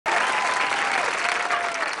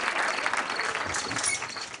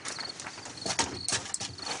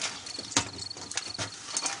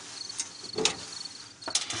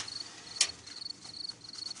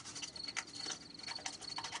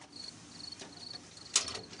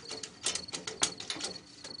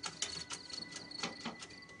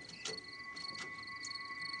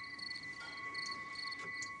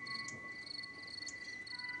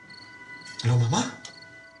¿Pero mamá?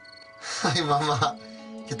 Ay, mamá,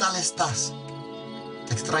 ¿qué tal estás?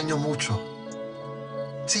 Te extraño mucho.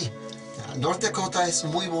 Sí, North Dakota es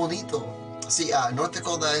muy bonito. Sí, North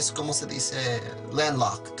Dakota es como se dice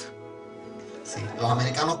landlocked. Sí, los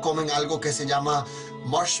americanos comen algo que se llama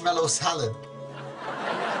marshmallow salad.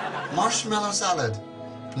 Marshmallow salad.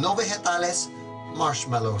 No vegetales,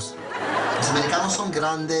 marshmallows. Los americanos son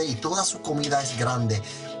grandes y toda su comida es grande.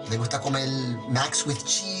 Les gusta comer Macs with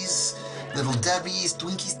cheese, Little Debbie's,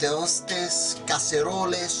 Twinkies de hostes,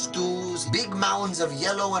 caceroles, stews, big mounds of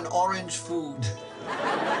yellow and orange food.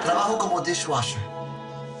 Trabajo como dishwasher.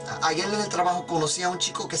 Ayer en el trabajo conocí a un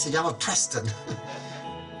chico que se llama Preston.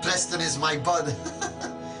 Preston is my bud.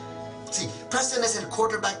 Sí, Preston es el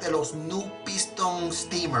quarterback de los New Piston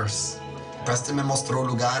Steamers. Preston me mostró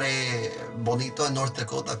lugares bonitos en North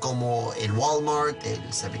Dakota como el Walmart, el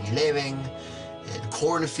 7-Eleven, el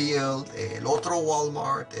Cornfield, el otro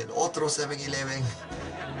Walmart, el otro 7-Eleven.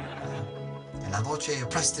 En la noche,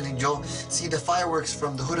 Preston y yo see the fireworks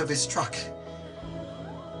from the hood of his truck.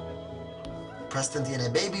 Preston tiene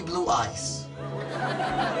baby blue eyes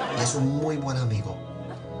y es un muy buen amigo.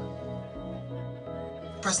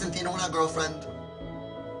 Preston tiene una girlfriend,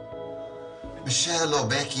 Michelle o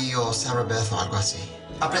Becky o Sarah Beth o algo así.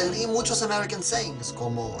 Aprendí muchos American sayings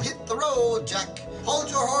como hit the road, Jack, hold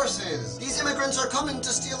your horses, these immigrants are coming to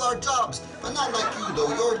steal our jobs, but not like you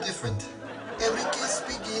though, you're different. Every kiss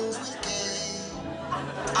begins with K.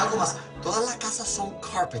 Algo más, todas las casas son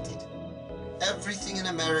carpeted. Everything in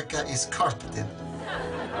America is carpeted.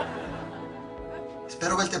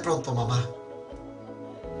 Espero verte pronto, mamá.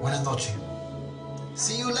 Buenas noches.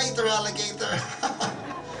 See you later, alligator.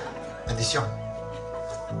 Bendición.